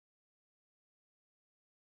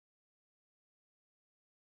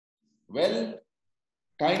Well,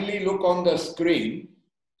 kindly look on the screen.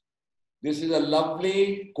 This is a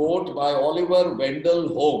lovely quote by Oliver Wendell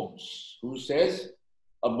Holmes, who says,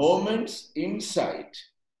 "A moment's insight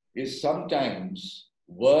is sometimes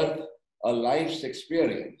worth a life's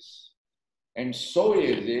experience." And so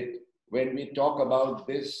is it when we talk about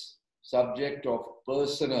this subject of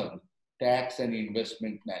personal tax and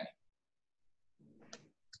investment planning.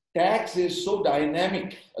 Tax is so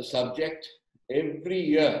dynamic a subject. Every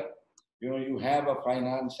year, you have a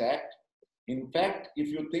Finance Act. In fact, if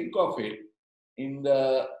you think of it, in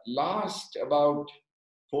the last about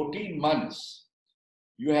 14 months,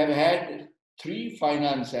 you have had 3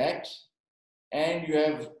 Finance Acts, and you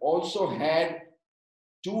have also had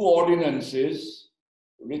 2 ordinances,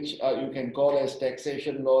 which you can call as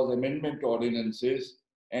taxation laws amendment ordinances,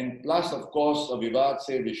 and plus, of course, a Vivad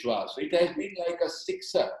Se Vishwas. So it has been like a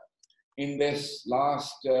sixer in this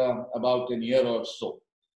last about a year or so.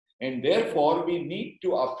 And therefore, we need to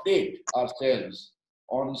update ourselves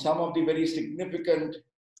on some of the very significant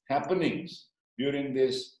happenings during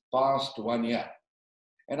this past 1 year.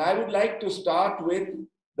 And I would like to start with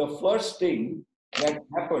the first thing that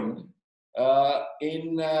happened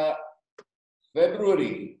in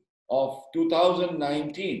February of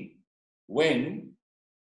 2019, when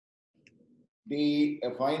the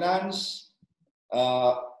finance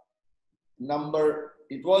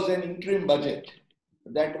it was an interim budget.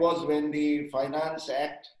 That was when the Finance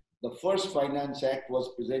Act, the first Finance Act,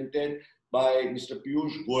 was presented by Mr.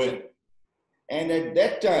 Piyush Goyal. And at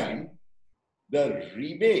that time, the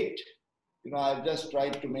rebate, I've just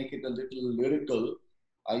tried to make it a little lyrical.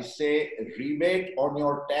 I say rebate on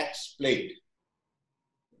your tax plate.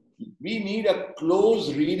 We need a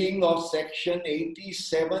close reading of Section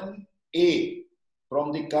 87A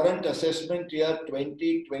from the current assessment year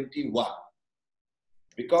 2021.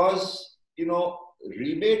 Because,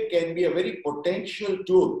 rebate can be a very potential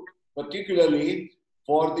tool, particularly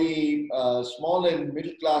for the small and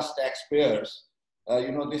middle class taxpayers.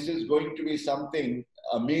 This is going to be something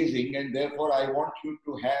amazing, and therefore I want you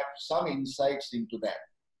to have some insights into that.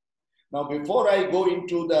 Now, before I go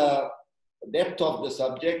into the depth of the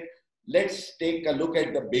subject, let's take a look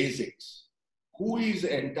at the basics. Who is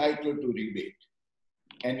entitled to rebate?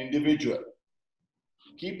 An individual.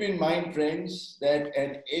 Keep in mind, friends, that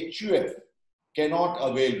an HUF cannot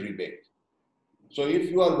avail rebate. So if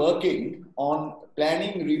you are working on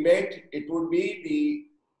planning rebate, it would be the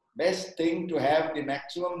best thing to have the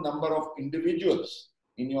maximum number of individuals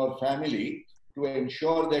in your family to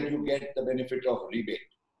ensure that you get the benefit of rebate.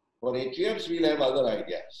 For HUFs, we'll have other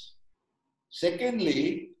ideas.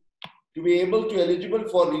 Secondly, to be able to eligible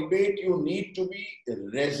for rebate, you need to be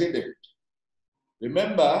resident.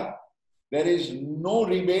 Remember, there is no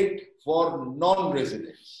rebate for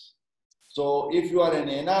non-residents. So if you are an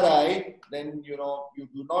NRI, then you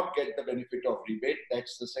do not get the benefit of rebate.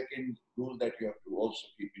 That's the second rule that you have to also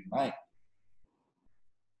keep in mind.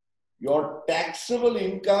 Your taxable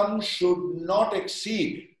income should not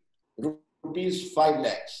exceed rupees 5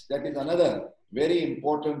 lakhs. That is another very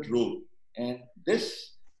important rule. And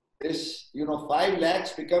this 5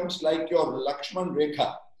 lakhs becomes like your Lakshman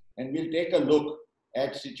Rekha. And we'll take a look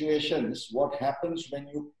at situations, what happens when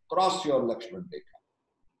you cross your Lakshman Rekha.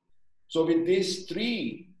 So with these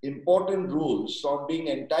 3 important rules on being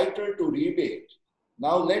entitled to rebate,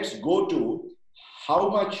 now let's go to how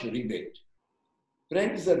much rebate.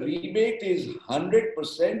 Friends, the rebate is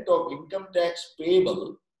 100% of income tax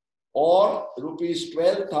payable or rupees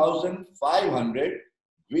 12,500,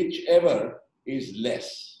 whichever is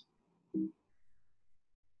less.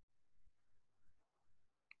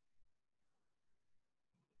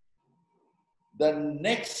 The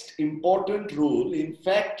next important rule, in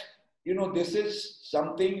fact, this is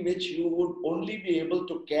something which you would only be able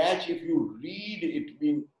to catch if you read it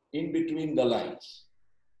in between the lines.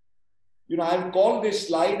 I've called this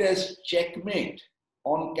slide as checkmate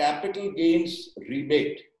on capital gains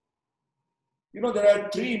rebate. There are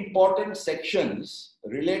 3 important sections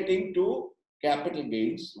relating to capital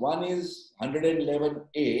gains. One is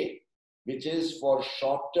 111A, which is for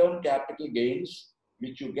short-term capital gains,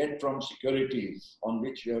 which you get from securities on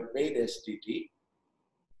which you have paid STT.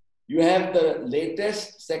 You have the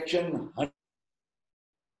latest section,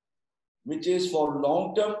 which is for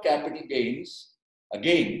long-term capital gains,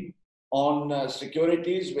 again, on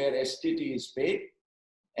securities where STT is paid.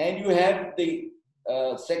 And you have the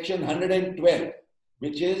section 112,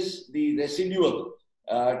 which is the residual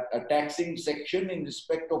taxing section in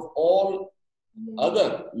respect of all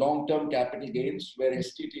other long-term capital gains where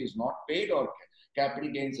STT is not paid, or capital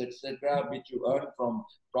gains, etc., which you earn from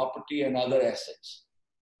property and other assets.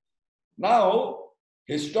 Now,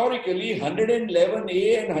 Historically,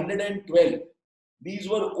 111A and 112, these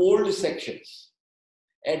were old sections.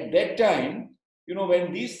 At that time,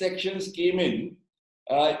 when these sections came in,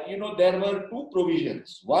 there were two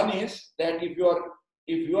provisions. One is that if you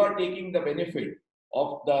are taking the benefit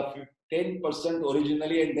of the 10%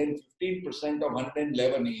 originally and then 15% of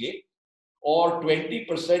 111A or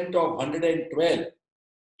 20% of 112,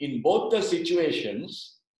 in both the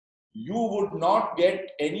situations, you would not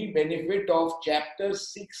get any benefit of Chapter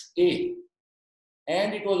 6A.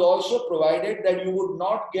 And it was also provided that you would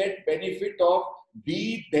not get benefit of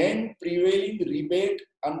the then prevailing rebate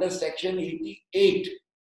under Section 88.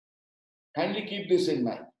 Kindly keep this in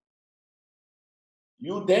mind.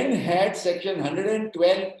 You then had Section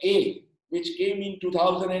 112A, which came in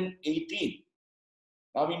 2018.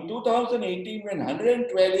 Now, in 2018, when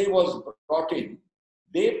 112A was brought in,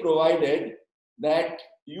 they provided that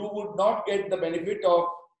you would not get the benefit of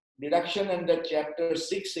deduction under Chapter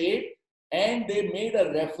 6A, and they made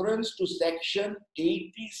a reference to Section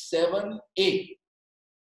 87A.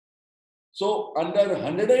 So, under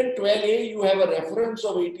 112A, you have a reference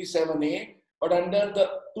of 87A, but under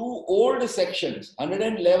the two old sections,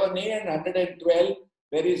 111A and 112,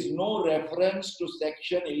 there is no reference to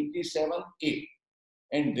Section 87A.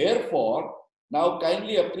 And therefore, now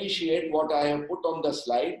kindly appreciate what I have put on the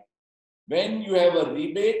slide. When you have a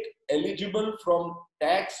rebate eligible from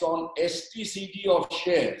tax on STCG of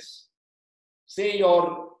shares, say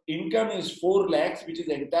your income is 4 lakhs, which is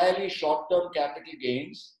entirely short-term capital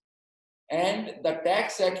gains, and the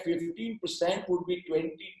tax at 15% would be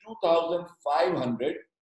 22,500.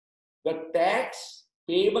 The tax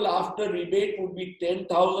payable after rebate would be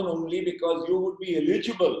 10,000 only, because you would be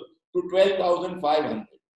eligible to 12,500.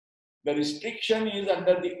 The restriction is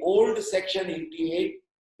under the old Section 88.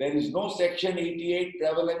 There is no Section 88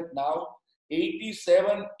 prevalent now.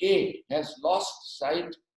 87A has lost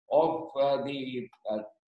sight of the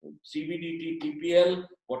CBDT, TPL,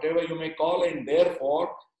 whatever you may call, and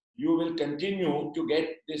therefore you will continue to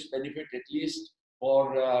get this benefit at least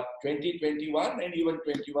for 2021 and even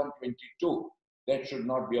 21-22. That should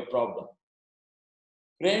not be a problem.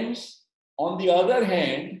 Friends, on the other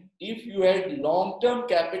hand, if you had long-term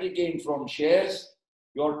capital gain from shares,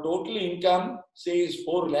 your total income, say, is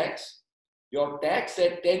 4 lakhs, your tax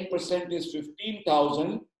at 10% is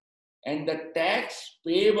 15,000, and the tax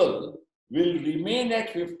payable will remain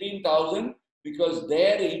at 15,000, because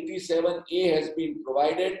there 87A has been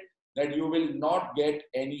provided that you will not get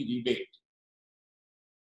any rebate.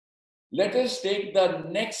 Let us take the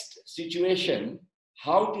next situation,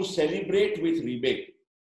 how to celebrate with rebate.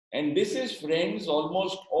 And this is, friends,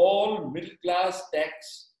 almost all middle-class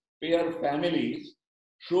taxpayer families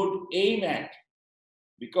should aim at,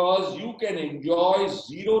 because you can enjoy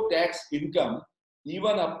zero tax income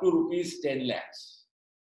even up to rupees 10 lakhs.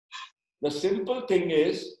 The simple thing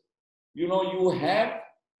is, you have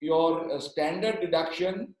your standard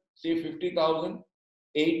deduction, say 50,000,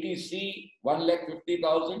 80C,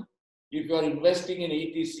 1,50,000. If you are investing in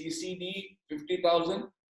 80CCD,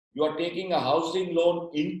 50,000. You are taking a housing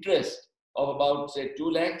loan interest of about, say,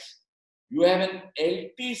 2 lakhs. You have an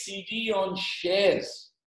LTCG on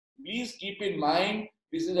shares. Please keep in mind,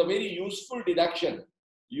 this is a very useful deduction.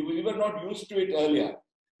 You were not used to it earlier.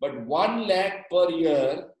 But 1 lakh per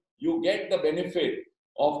year, you get the benefit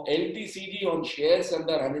of LTCG on shares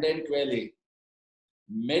under 112A.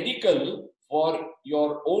 Medical for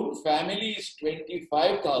your own family is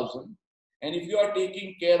 25,000. And if you are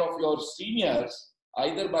taking care of your seniors,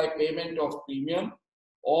 either by payment of premium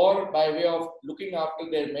or by way of looking after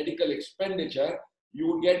their medical expenditure, you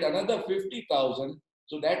would get another 50,000.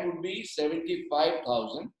 So that would be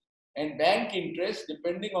 75,000. And bank interest,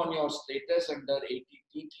 depending on your status under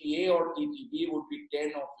TTA or TTB, would be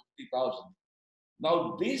 10 or 50,000.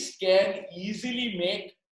 Now, this can easily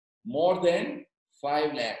make more than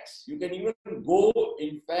 5 lakhs. You can even go,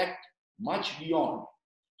 in fact, much beyond.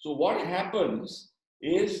 So what happens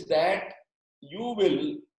is that you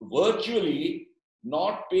will virtually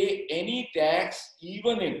not pay any tax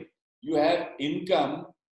even if you have income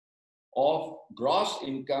of gross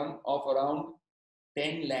income of around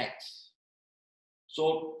 10 lakhs.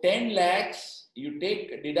 So 10 lakhs, you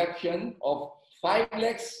take a deduction of 5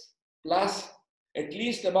 lakhs plus at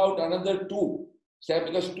least about another 2. So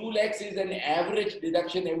because 2 lakhs is an average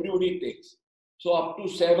deduction everybody takes. So up to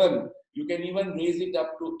 7, you can even raise it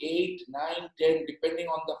up to 8, 9, 10, depending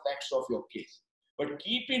on the facts of your case. But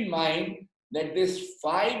keep in mind that this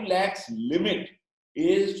 5 lakhs limit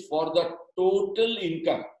is for the total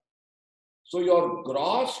income. So your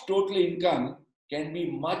gross total income can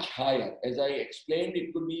be much higher. As I explained,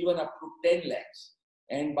 it could be even up to 10 lakhs.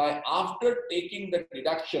 And by after taking the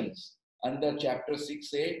deductions under Chapter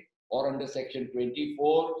 6A or under Section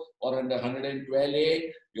 24 or under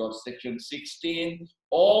 112A, your Section 16,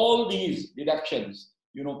 all these deductions,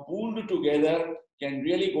 pooled together can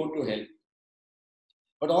really go to help.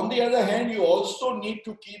 But on the other hand, you also need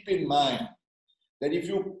to keep in mind that if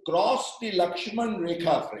you cross the Lakshman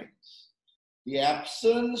Rekha, friends, the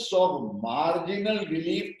absence of marginal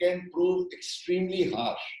relief can prove extremely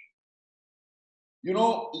harsh.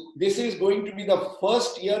 This is going to be the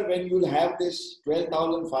first year when you'll have this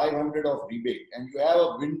 12,500 of rebate, and you have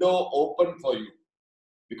a window open for you.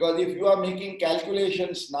 Because if you are making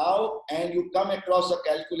calculations now and you come across a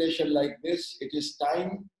calculation like this, it is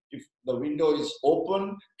time, if the window is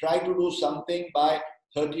open, try to do something by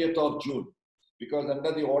 30th of June. Because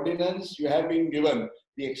under the ordinance, you have been given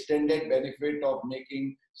the extended benefit of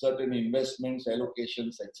making certain investments,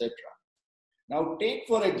 allocations, etc. Now take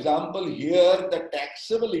for example here the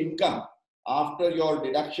taxable income after your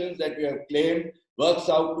deductions that you have claimed works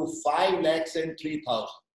out to 5,03,000.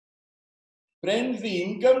 Friends, the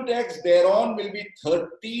income tax thereon will be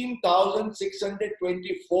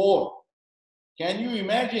 13,624. Can you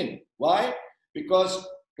imagine? Why? Because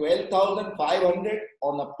 12,500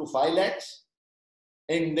 on up to 5 lakhs,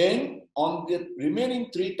 and then on the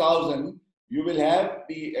remaining 3,000, you will have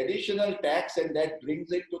the additional tax, and that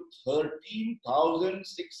brings it to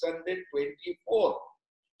 13,624.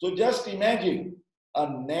 So just imagine a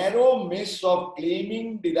narrow miss of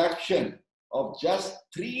claiming deduction of just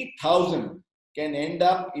 3,000 can end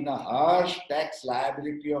up in a harsh tax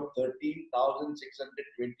liability of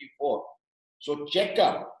 13,624. So check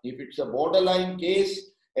up. If it's a borderline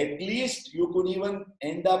case, at least you could even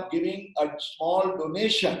end up giving a small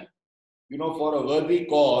donation, for a worthy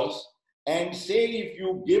cause. And say if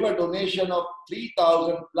you give a donation of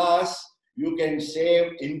 3,000 plus, you can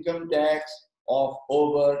save income tax of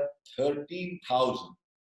over 13,000.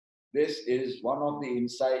 This is one of the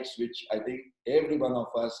insights which I think every one of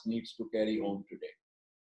us needs to carry home today.